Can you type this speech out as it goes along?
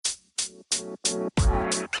Good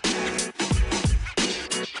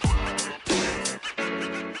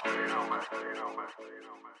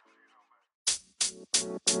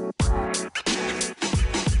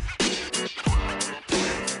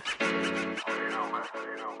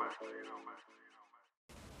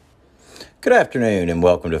afternoon and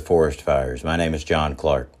welcome to Forest Fires. My name is John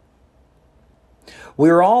Clark. We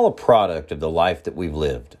are all a product of the life that we've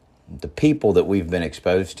lived, the people that we've been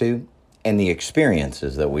exposed to, and the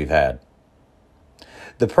experiences that we've had.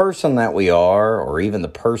 The person that we are, or even the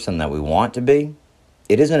person that we want to be,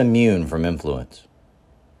 it isn't immune from influence.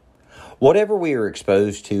 Whatever we are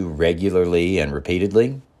exposed to regularly and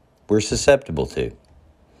repeatedly, we're susceptible to.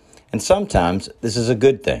 And sometimes this is a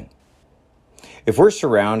good thing. If we're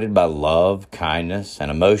surrounded by love, kindness,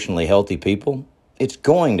 and emotionally healthy people, it's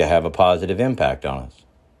going to have a positive impact on us.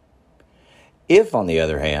 If, on the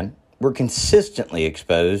other hand, we're consistently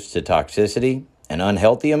exposed to toxicity and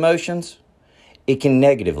unhealthy emotions, it can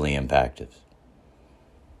negatively impact us.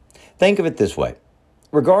 Think of it this way.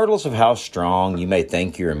 Regardless of how strong you may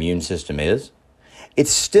think your immune system is, it's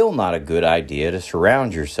still not a good idea to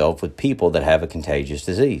surround yourself with people that have a contagious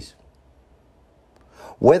disease.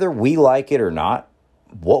 Whether we like it or not,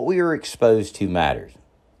 what we are exposed to matters,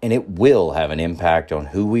 and it will have an impact on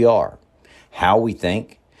who we are, how we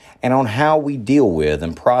think, and on how we deal with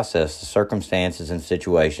and process the circumstances and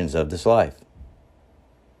situations of this life.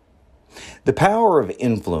 The power of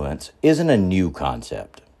influence isn't a new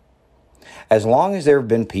concept. As long as there have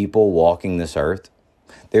been people walking this earth,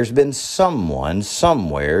 there's been someone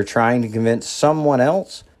somewhere trying to convince someone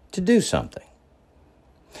else to do something.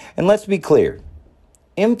 And let's be clear.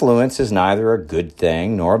 Influence is neither a good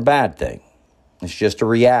thing nor a bad thing. It's just a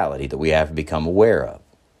reality that we have to become aware of.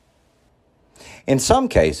 In some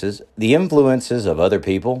cases, the influences of other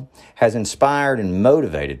people has inspired and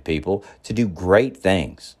motivated people to do great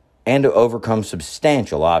things and to overcome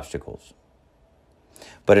substantial obstacles.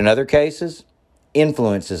 But in other cases,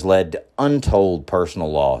 influence has led to untold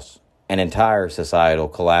personal loss and entire societal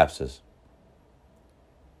collapses.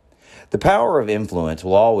 The power of influence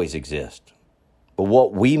will always exist. But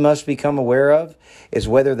what we must become aware of is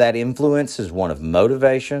whether that influence is one of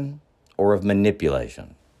motivation or of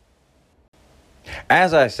manipulation.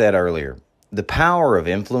 As I said earlier, the power of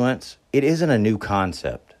influence, it isn't a new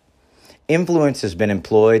concept. Influence has been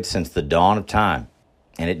employed since the dawn of time,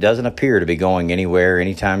 and it doesn't appear to be going anywhere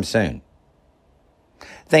anytime soon.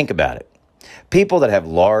 Think about it. People that have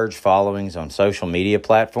large followings on social media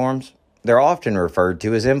platforms, they're often referred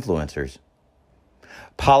to as influencers.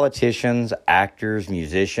 Politicians, actors,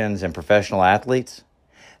 musicians, and professional athletes,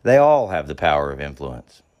 they all have the power of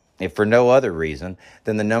influence, if for no other reason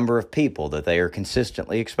than the number of people that they are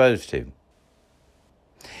consistently exposed to.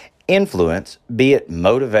 Influence, be it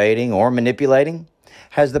motivating or manipulating,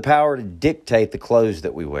 has the power to dictate the clothes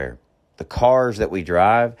that we wear, the cars that we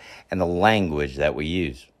drive, and the language that we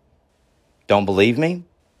use. Don't believe me?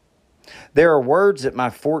 There are words that my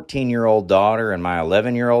 14-year-old daughter and my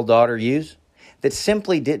 11-year-old daughter use that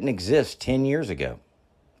simply didn't exist 10 years ago.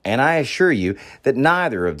 And I assure you that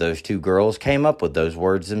neither of those two girls came up with those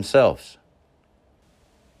words themselves.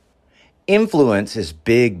 Influence is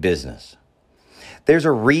big business. There's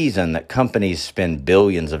a reason that companies spend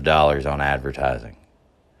billions of dollars on advertising.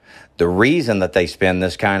 The reason that they spend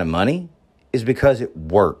this kind of money is because it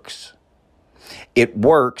works. It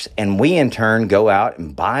works, and we in turn go out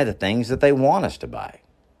and buy the things that they want us to buy.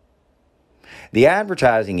 The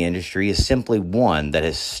advertising industry is simply one that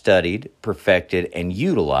has studied, perfected, and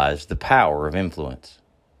utilized the power of influence.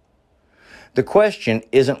 The question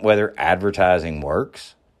isn't whether advertising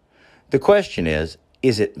works. The question is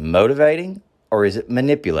it motivating or is it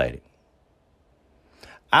manipulating?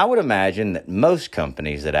 I would imagine that most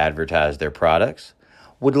companies that advertise their products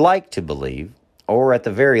would like to believe, or at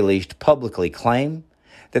the very least publicly claim,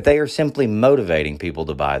 that they are simply motivating people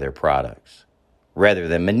to buy their products, rather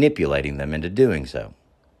than manipulating them into doing so.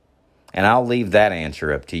 And I'll leave that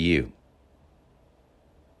answer up to you.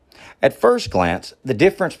 At first glance, the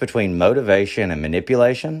difference between motivation and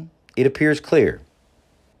manipulation, it appears clear.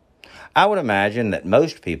 I would imagine that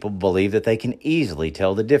most people believe that they can easily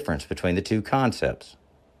tell the difference between the two concepts.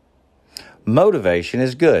 Motivation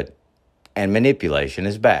is good, and manipulation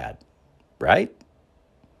is bad, right?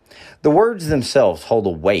 The words themselves hold a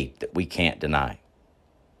weight that we can't deny.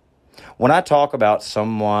 When I talk about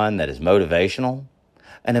someone that is motivational,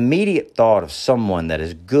 an immediate thought of someone that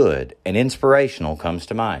is good and inspirational comes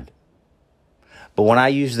to mind. But when I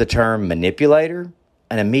use the term manipulator,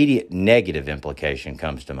 an immediate negative implication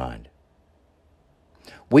comes to mind.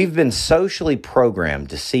 We've been socially programmed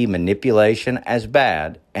to see manipulation as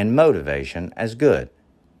bad and motivation as good.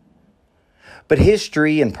 But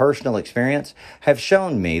history and personal experience have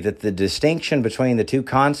shown me that the distinction between the two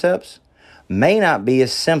concepts may not be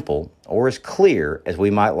as simple or as clear as we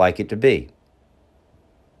might like it to be.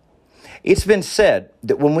 It's been said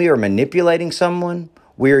that when we are manipulating someone,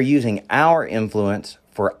 we are using our influence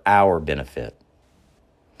for our benefit.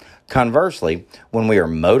 Conversely, when we are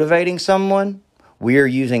motivating someone, we are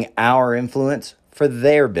using our influence for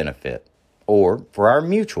their benefit or for our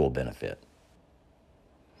mutual benefit.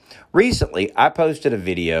 Recently, I posted a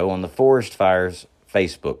video on the Forest Fires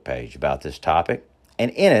Facebook page about this topic,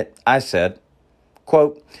 and in it, I said,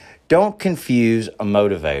 quote, "Don't confuse a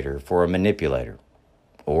motivator for a manipulator,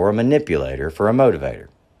 or a manipulator for a motivator.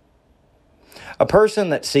 A person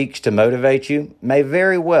that seeks to motivate you may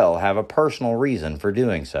very well have a personal reason for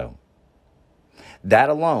doing so. That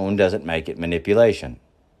alone doesn't make it manipulation.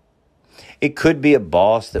 It could be a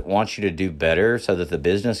boss that wants you to do better so that the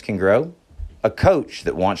business can grow, a coach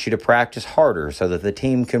that wants you to practice harder so that the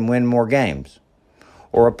team can win more games,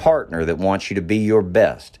 or a partner that wants you to be your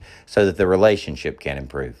best so that the relationship can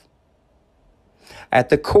improve. At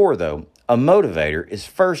the core, though, a motivator is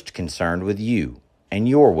first concerned with you and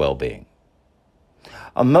your well-being.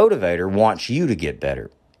 A motivator wants you to get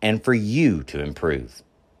better and for you to improve.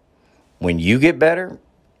 When you get better,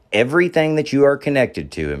 everything that you are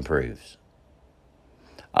connected to improves.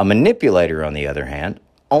 A manipulator, on the other hand,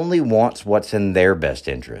 only wants what's in their best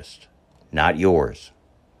interest, not yours.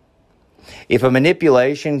 If a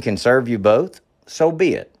manipulation can serve you both, so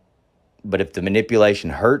be it. But if the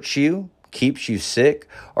manipulation hurts you, keeps you sick,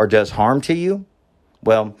 or does harm to you,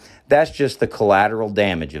 well, that's just the collateral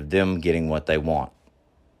damage of them getting what they want.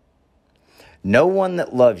 No one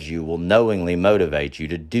that loves you will knowingly motivate you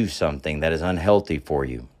to do something that is unhealthy for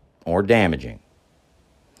you or damaging.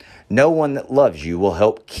 No one that loves you will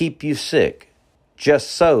help keep you sick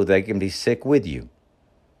just so they can be sick with you.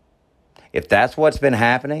 If that's what's been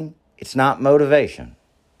happening, it's not motivation,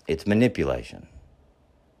 it's manipulation.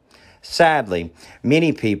 Sadly,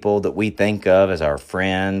 many people that we think of as our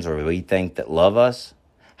friends or we think that love us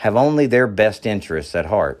have only their best interests at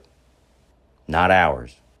heart, not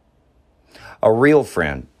ours. A real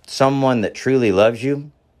friend, someone that truly loves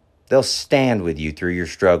you, they'll stand with you through your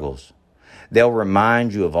struggles. They'll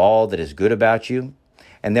remind you of all that is good about you,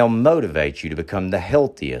 and they'll motivate you to become the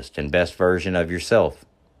healthiest and best version of yourself.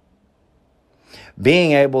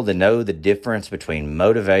 Being able to know the difference between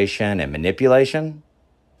motivation and manipulation,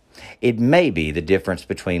 it may be the difference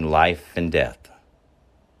between life and death."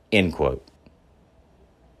 End quote.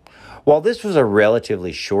 While this was a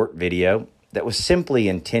relatively short video that was simply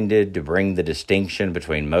intended to bring the distinction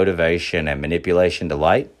between motivation and manipulation to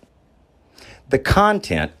light, the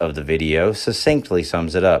content of the video succinctly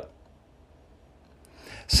sums it up.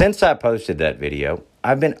 Since I posted that video,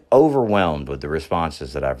 I've been overwhelmed with the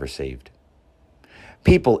responses that I've received.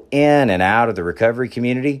 People in and out of the recovery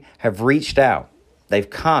community have reached out, they've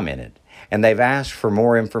commented, and they've asked for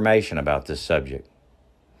more information about this subject.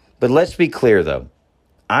 But let's be clear, though.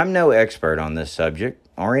 I'm no expert on this subject,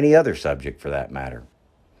 or any other subject for that matter.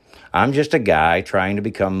 I'm just a guy trying to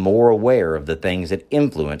become more aware of the things that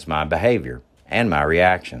influence my behavior and my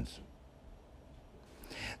reactions.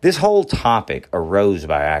 This whole topic arose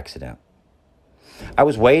by accident. I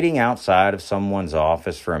was waiting outside of someone's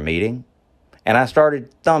office for a meeting, and I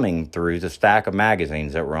started thumbing through the stack of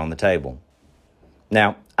magazines that were on the table.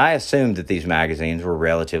 Now, I assumed that these magazines were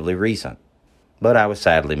relatively recent, but I was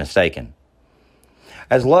sadly mistaken.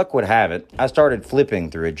 As luck would have it, I started flipping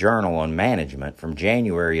through a journal on management from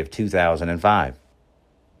January of 2005.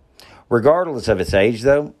 Regardless of its age,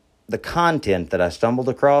 though, the content that I stumbled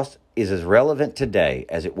across is as relevant today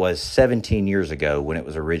as it was 17 years ago when it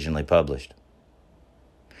was originally published.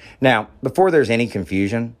 Now, before there's any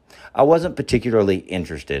confusion, I wasn't particularly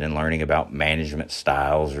interested in learning about management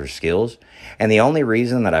styles or skills, and the only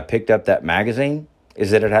reason that I picked up that magazine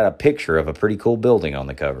is that it had a picture of a pretty cool building on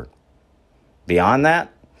the cover. Beyond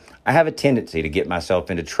that, I have a tendency to get myself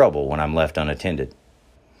into trouble when I'm left unattended.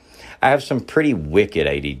 I have some pretty wicked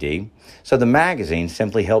ADD, so the magazine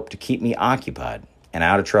simply helped to keep me occupied and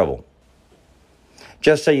out of trouble.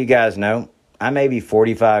 Just so you guys know, I may be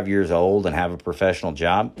 45 years old and have a professional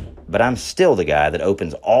job, but I'm still the guy that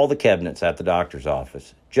opens all the cabinets at the doctor's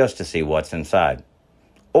office just to see what's inside,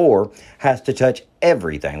 or has to touch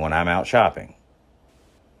everything when I'm out shopping.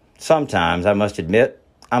 Sometimes, I must admit,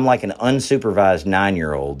 I'm like an unsupervised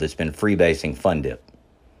 9-year-old that's been freebasing Fun Dip.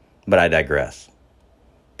 But I digress.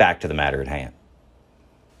 Back to the matter at hand.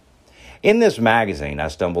 In this magazine, I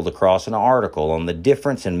stumbled across an article on the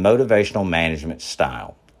difference in motivational management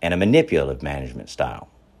style and a manipulative management style.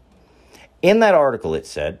 In that article, it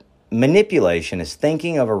said, Manipulation is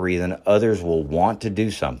thinking of a reason others will want to do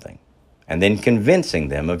something and then convincing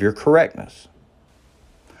them of your correctness.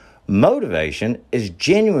 Motivation is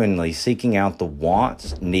genuinely seeking out the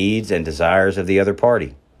wants, needs, and desires of the other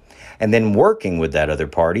party, and then working with that other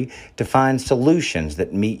party to find solutions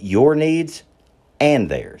that meet your needs and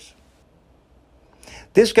theirs.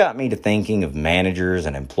 This got me to thinking of managers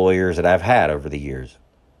and employers that I've had over the years,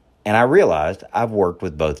 and I realized I've worked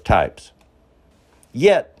with both types.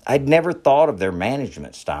 Yet, I'd never thought of their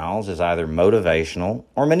management styles as either motivational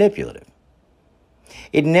or manipulative.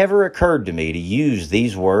 It never occurred to me to use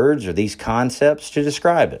these words or these concepts to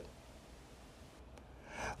describe it.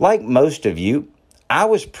 Like most of you, I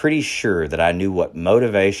was pretty sure that I knew what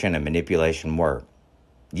motivation and manipulation were.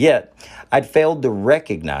 Yet, I'd failed to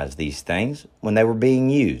recognize these things when they were being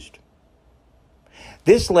used.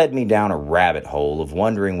 This led me down a rabbit hole of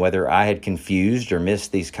wondering whether I had confused or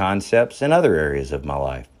missed these concepts in other areas of my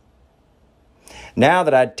life. Now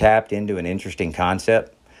that I'd tapped into an interesting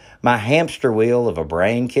concept, my hamster wheel of a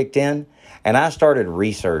brain kicked in, and I started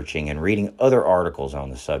researching and reading other articles on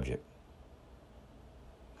the subject.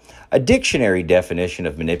 A dictionary definition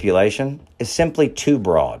of manipulation is simply too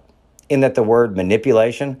broad, in that the word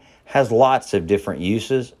manipulation has lots of different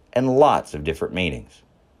uses and lots of different meanings.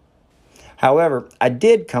 However, I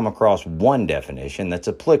did come across one definition that's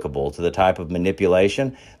applicable to the type of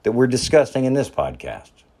manipulation that we're discussing in this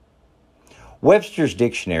podcast. Webster's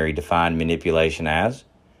Dictionary defined manipulation as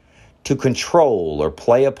to control or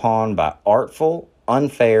play upon by artful,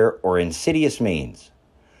 unfair, or insidious means,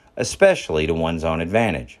 especially to one's own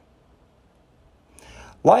advantage.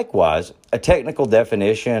 Likewise, a technical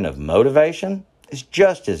definition of motivation is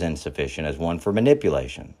just as insufficient as one for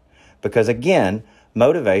manipulation, because again,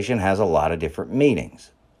 motivation has a lot of different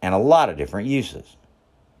meanings and a lot of different uses.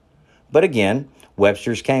 But again,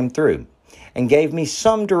 Webster's came through and gave me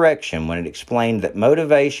some direction when it explained that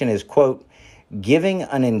motivation is, quote, giving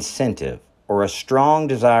an incentive or a strong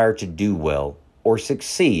desire to do well or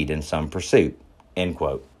succeed in some pursuit, end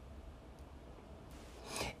quote.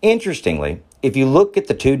 Interestingly, if you look at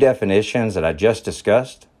the two definitions that I just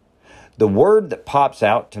discussed, the word that pops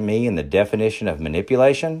out to me in the definition of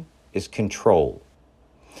manipulation is control.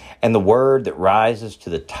 And the word that rises to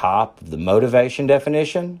the top of the motivation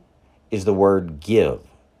definition is the word give.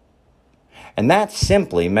 And that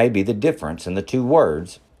simply may be the difference in the two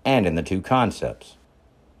words and in the two concepts.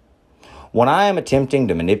 When I am attempting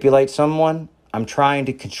to manipulate someone, I'm trying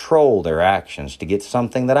to control their actions to get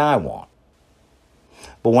something that I want.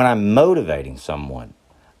 But when I'm motivating someone,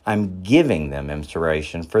 I'm giving them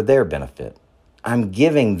inspiration for their benefit. I'm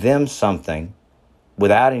giving them something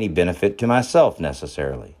without any benefit to myself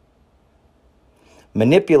necessarily.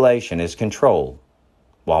 Manipulation is control,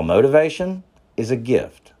 while motivation is a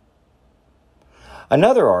gift.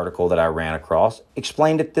 Another article that I ran across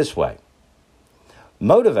explained it this way.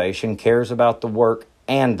 Motivation cares about the work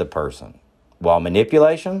and the person, while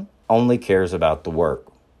manipulation only cares about the work.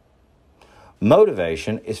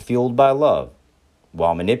 Motivation is fueled by love,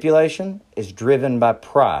 while manipulation is driven by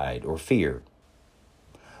pride or fear.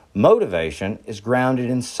 Motivation is grounded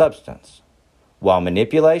in substance, while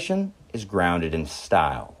manipulation is grounded in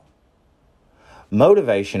style.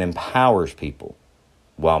 Motivation empowers people,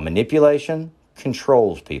 while manipulation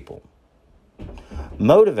controls people.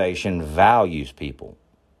 Motivation values people,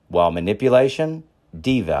 while manipulation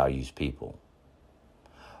devalues people.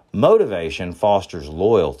 Motivation fosters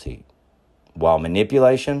loyalty, while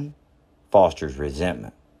manipulation fosters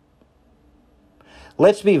resentment.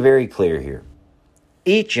 Let's be very clear here.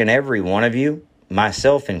 Each and every one of you,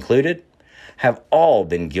 myself included, have all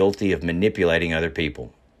been guilty of manipulating other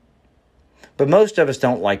people. But most of us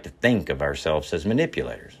don't like to think of ourselves as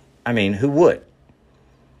manipulators. I mean, who would?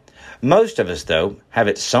 Most of us, though, have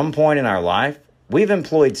at some point in our life, we've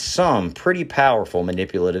employed some pretty powerful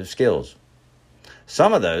manipulative skills.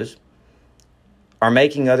 Some of those are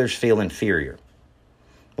making others feel inferior.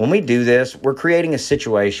 When we do this, we're creating a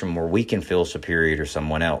situation where we can feel superior to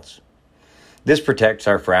someone else. This protects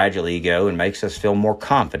our fragile ego and makes us feel more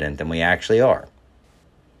confident than we actually are.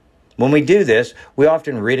 When we do this, we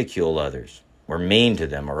often ridicule others. We're mean to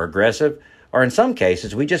them or aggressive, or in some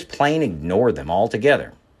cases, we just plain ignore them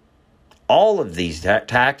altogether. All of these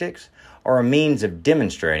tactics are a means of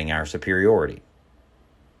demonstrating our superiority.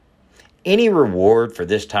 Any reward for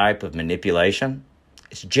this type of manipulation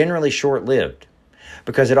is generally short-lived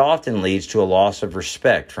because it often leads to a loss of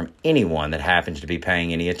respect from anyone that happens to be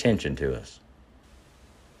paying any attention to us.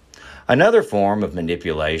 Another form of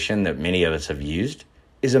manipulation that many of us have used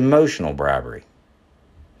is emotional bribery.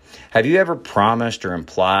 Have you ever promised or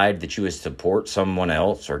implied that you would support someone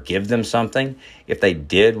else or give them something if they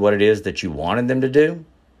did what it is that you wanted them to do?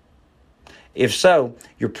 If so,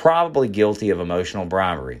 you're probably guilty of emotional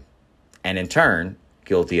bribery, and in turn,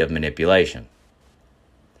 guilty of manipulation.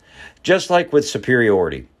 Just like with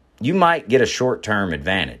superiority, you might get a short-term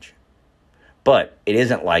advantage, but it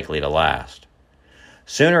isn't likely to last.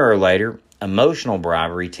 Sooner or later, emotional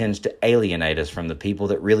bribery tends to alienate us from the people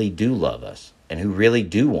that really do love us and who really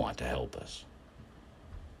do want to help us.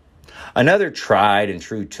 Another tried and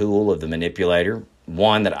true tool of the manipulator,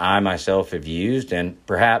 one that I myself have used and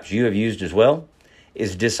perhaps you have used as well,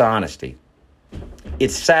 is dishonesty.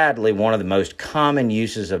 It's sadly one of the most common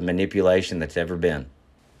uses of manipulation that's ever been.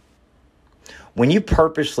 When you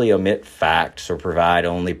purposely omit facts or provide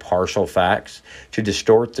only partial facts to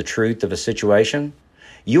distort the truth of a situation,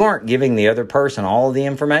 you aren't giving the other person all of the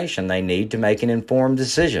information they need to make an informed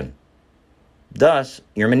decision. Thus,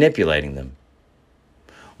 you're manipulating them.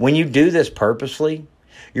 When you do this purposely,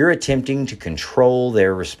 you're attempting to control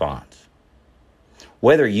their response.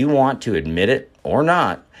 Whether you want to admit it or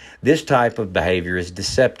not, this type of behavior is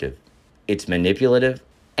deceptive, it's manipulative,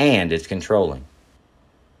 and it's controlling.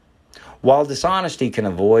 While dishonesty can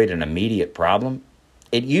avoid an immediate problem,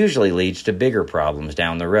 it usually leads to bigger problems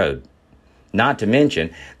down the road. Not to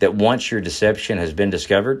mention that once your deception has been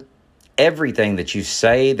discovered, everything that you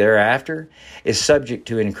say thereafter is subject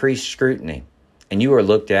to increased scrutiny, and you are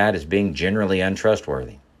looked at as being generally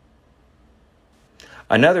untrustworthy.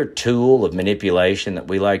 Another tool of manipulation that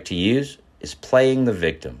we like to use is playing the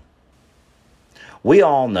victim. We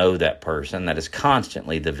all know that person that is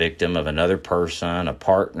constantly the victim of another person, a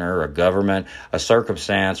partner, a government, a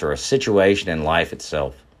circumstance, or a situation in life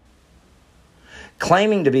itself.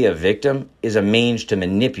 Claiming to be a victim is a means to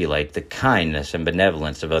manipulate the kindness and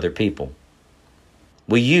benevolence of other people.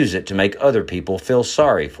 We use it to make other people feel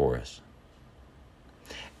sorry for us.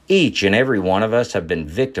 Each and every one of us have been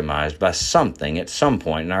victimized by something at some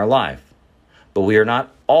point in our life, but we are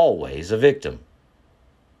not always a victim.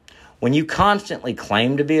 When you constantly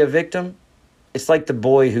claim to be a victim, it's like the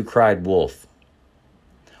boy who cried wolf.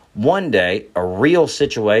 One day, a real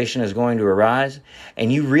situation is going to arise,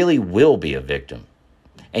 and you really will be a victim,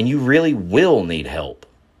 and you really will need help.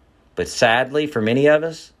 But sadly, for many of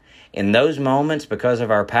us, in those moments, because of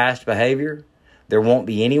our past behavior, there won't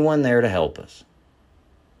be anyone there to help us.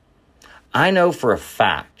 I know for a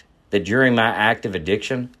fact that during my active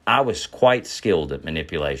addiction, I was quite skilled at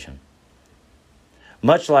manipulation.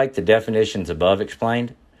 Much like the definitions above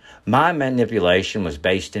explained, my manipulation was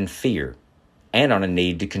based in fear and on a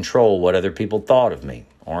need to control what other people thought of me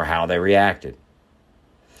or how they reacted.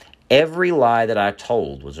 Every lie that I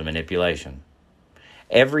told was a manipulation.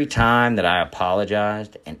 Every time that I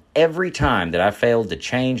apologized and every time that I failed to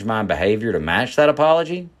change my behavior to match that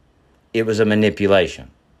apology, it was a manipulation.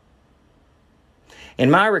 In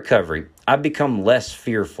my recovery, I've become less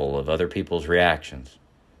fearful of other people's reactions,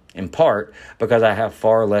 in part because I have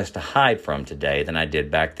far less to hide from today than I did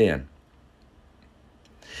back then.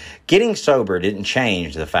 Getting sober didn't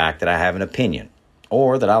change the fact that I have an opinion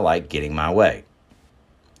or that I like getting my way.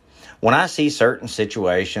 When I see certain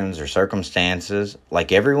situations or circumstances,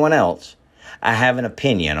 like everyone else, I have an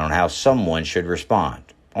opinion on how someone should respond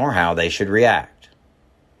or how they should react.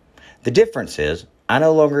 The difference is I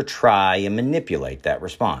no longer try and manipulate that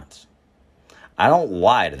response. I don't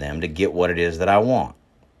lie to them to get what it is that I want.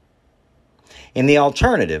 In the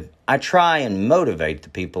alternative, I try and motivate the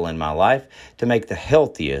people in my life to make the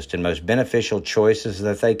healthiest and most beneficial choices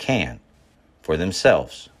that they can for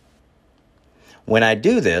themselves. When I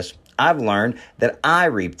do this, I've learned that I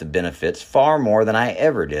reap the benefits far more than I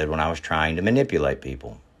ever did when I was trying to manipulate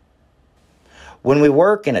people. When we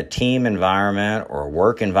work in a team environment or a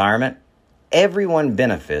work environment, everyone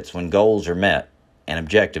benefits when goals are met and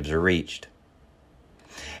objectives are reached.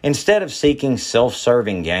 Instead of seeking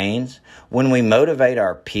self-serving gains, when we motivate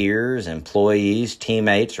our peers, employees,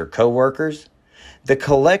 teammates, or coworkers, the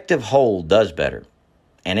collective whole does better,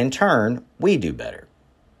 and in turn, we do better.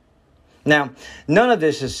 Now, none of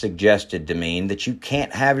this is suggested to mean that you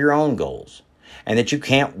can't have your own goals, and that you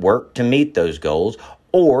can't work to meet those goals,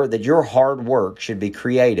 or that your hard work should be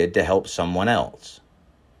created to help someone else.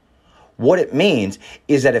 What it means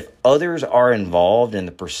is that if others are involved in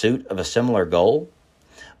the pursuit of a similar goal,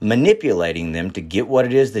 manipulating them to get what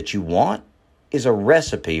it is that you want is a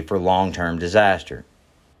recipe for long-term disaster.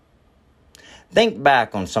 Think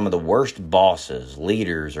back on some of the worst bosses,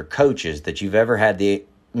 leaders, or coaches that you've ever had the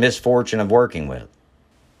misfortune of working with.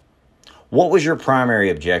 What was your primary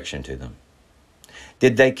objection to them?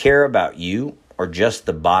 Did they care about you or just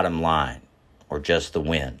the bottom line or just the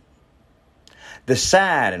win? The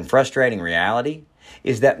sad and frustrating reality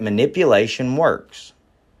is that manipulation works,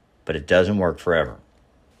 but it doesn't work forever.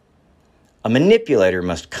 A manipulator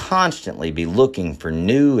must constantly be looking for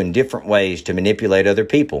new and different ways to manipulate other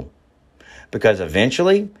people, because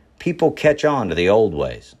eventually people catch on to the old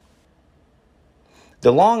ways.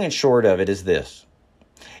 The long and short of it is this: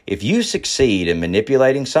 if you succeed in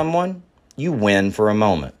manipulating someone, you win for a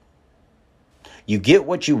moment. You get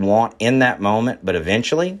what you want in that moment, but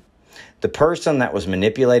eventually, the person that was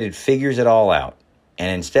manipulated figures it all out, and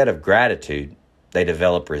instead of gratitude, they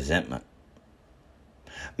develop resentment.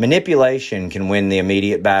 Manipulation can win the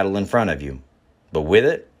immediate battle in front of you, but with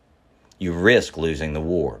it, you risk losing the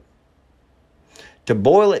war. To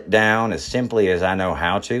boil it down as simply as I know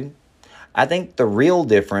how to, I think the real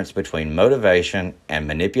difference between motivation and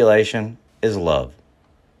manipulation is love.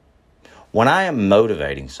 When I am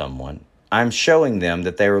motivating someone, I'm showing them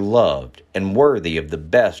that they are loved and worthy of the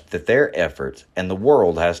best that their efforts and the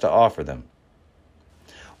world has to offer them.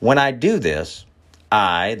 When I do this,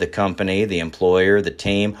 I, the company, the employer, the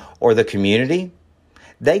team, or the community,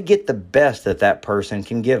 they get the best that that person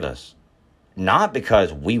can give us. Not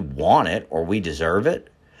because we want it or we deserve it,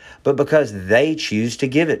 but because they choose to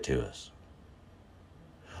give it to us.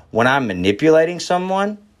 When I'm manipulating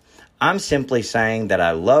someone, I'm simply saying that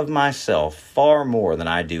I love myself far more than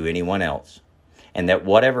I do anyone else, and that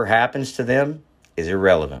whatever happens to them is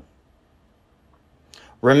irrelevant.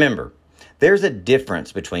 Remember, there's a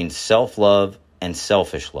difference between self-love and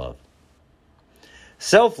selfish love.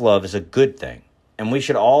 Self-love is a good thing, and we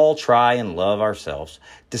should all try and love ourselves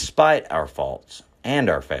despite our faults and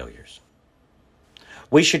our failures.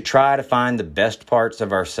 We should try to find the best parts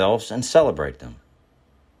of ourselves and celebrate them.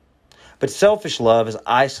 But selfish love is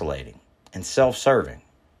isolating and self-serving.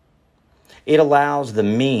 It allows the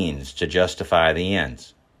means to justify the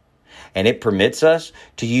ends, and it permits us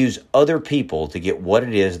to use other people to get what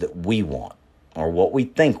it is that we want or what we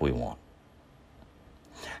think we want.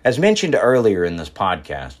 As mentioned earlier in this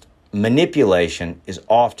podcast, manipulation is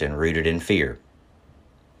often rooted in fear.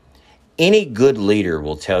 Any good leader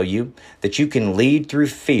will tell you that you can lead through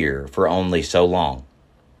fear for only so long.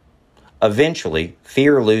 Eventually,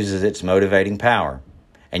 fear loses its motivating power,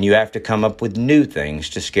 and you have to come up with new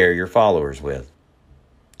things to scare your followers with.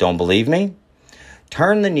 Don't believe me?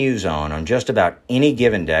 Turn the news on just about any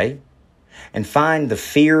given day and find the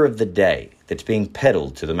fear of the day that's being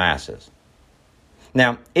peddled to the masses.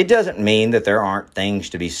 Now, it doesn't mean that there aren't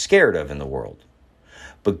things to be scared of in the world.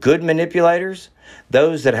 But good manipulators,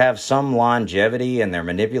 those that have some longevity in their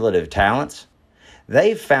manipulative talents,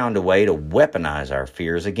 they've found a way to weaponize our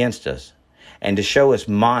fears against us and to show us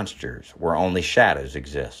monsters where only shadows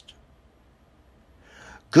exist.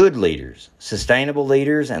 Good leaders, sustainable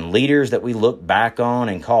leaders, and leaders that we look back on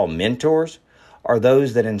and call mentors are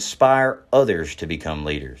those that inspire others to become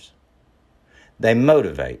leaders. They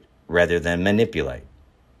motivate rather than manipulate.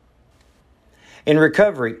 In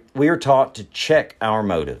recovery, we are taught to check our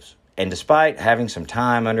motives, and despite having some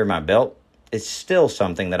time under my belt, it's still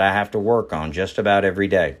something that I have to work on just about every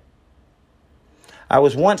day. I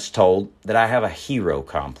was once told that I have a hero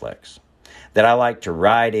complex, that I like to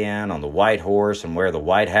ride in on the white horse and wear the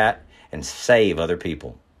white hat and save other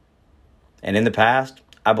people. And in the past,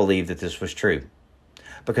 I believed that this was true,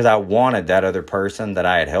 because I wanted that other person that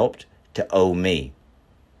I had helped to owe me.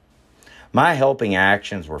 My helping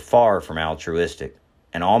actions were far from altruistic,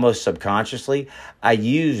 and almost subconsciously, I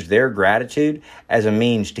used their gratitude as a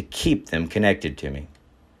means to keep them connected to me.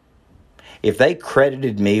 If they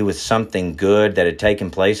credited me with something good that had taken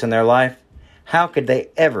place in their life, how could they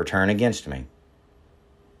ever turn against me?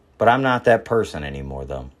 But I'm not that person anymore,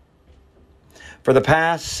 though. For the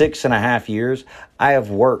past 6.5 years, I have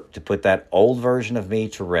worked to put that old version of me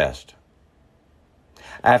to rest.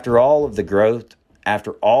 After all of the growth,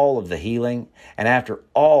 after all of the healing, and after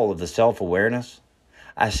all of the self-awareness,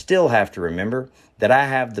 I still have to remember that I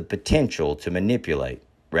have the potential to manipulate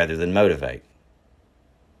rather than motivate.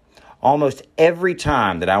 Almost every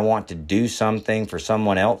time that I want to do something for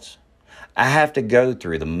someone else, I have to go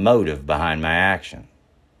through the motive behind my action.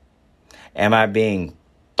 Am I being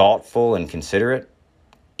thoughtful and considerate?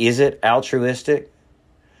 Is it altruistic?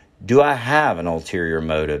 Do I have an ulterior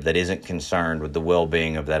motive that isn't concerned with the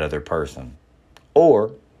well-being of that other person?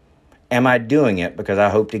 Or am I doing it because I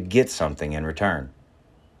hope to get something in return?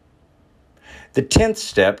 The 10th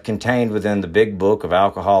step contained within the big book of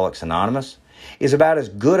Alcoholics Anonymous is about as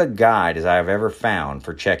good a guide as I have ever found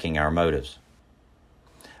for checking our motives.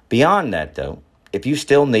 Beyond that, though, if you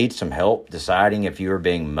still need some help deciding if you are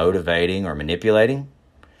being motivating or manipulating,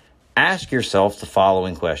 ask yourself the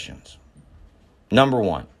following questions. Number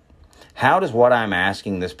 1, how does what I'm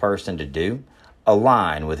asking this person to do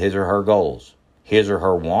align with his or her goals, his or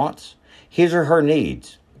her wants, his or her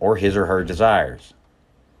needs, or his or her desires?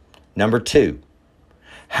 Number 2,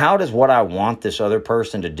 how does what I want this other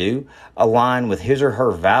person to do align with his or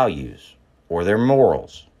her values or their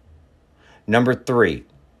morals? Number 3,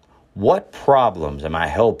 what problems am I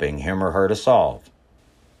helping him or her to solve?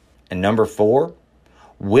 And number 4,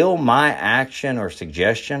 will my action or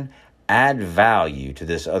suggestion add value to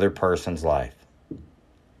this other person's life?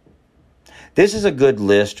 This is a good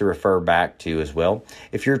list to refer back to as well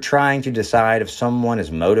if you're trying to decide if someone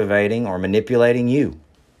is motivating or manipulating you.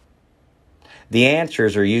 The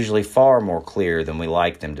answers are usually far more clear than we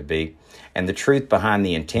like them to be, and the truth behind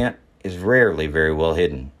the intent is rarely very well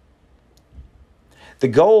hidden. The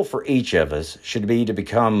goal for each of us should be to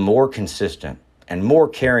become more consistent and more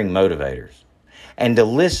caring motivators, and to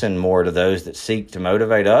listen more to those that seek to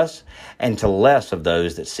motivate us and to less of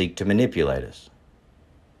those that seek to manipulate us.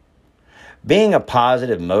 Being a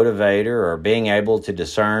positive motivator or being able to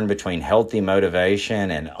discern between healthy motivation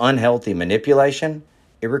and unhealthy manipulation,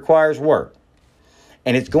 it requires work.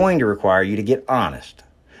 And it's going to require you to get honest,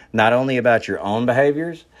 not only about your own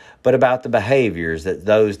behaviors, but about the behaviors that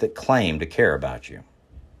those that claim to care about you.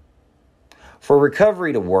 For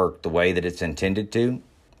recovery to work the way that it's intended to,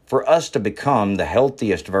 for us to become the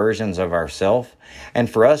healthiest versions of ourselves, and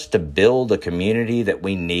for us to build a community that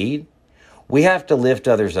we need, we have to lift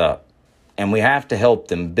others up, and we have to help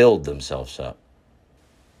them build themselves up.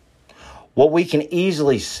 What we can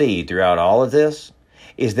easily see throughout all of this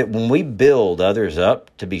is that when we build others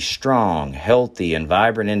up to be strong, healthy, and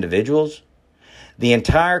vibrant individuals, the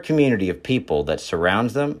entire community of people that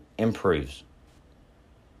surrounds them improves.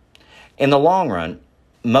 In the long run,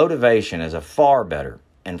 motivation is a far better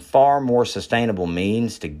and far more sustainable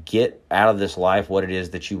means to get out of this life what it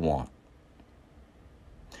is that you want.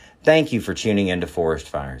 Thank you for tuning into Forest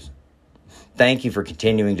Fires. Thank you for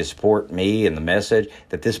continuing to support me and the message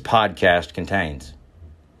that this podcast contains.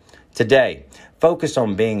 Today, focus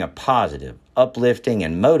on being a positive, uplifting,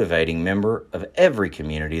 and motivating member of every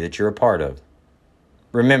community that you're a part of.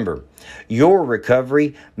 Remember, your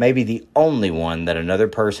recovery may be the only one that another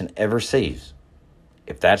person ever sees.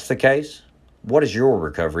 If that's the case, what does your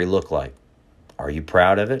recovery look like? Are you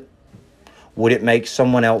proud of it? Would it make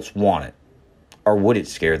someone else want it? Or would it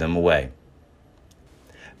scare them away?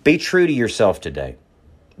 Be true to yourself today.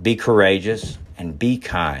 Be courageous and be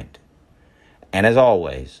kind. And as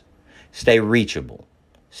always, stay reachable,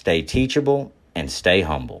 stay teachable, and stay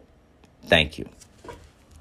humble. Thank you.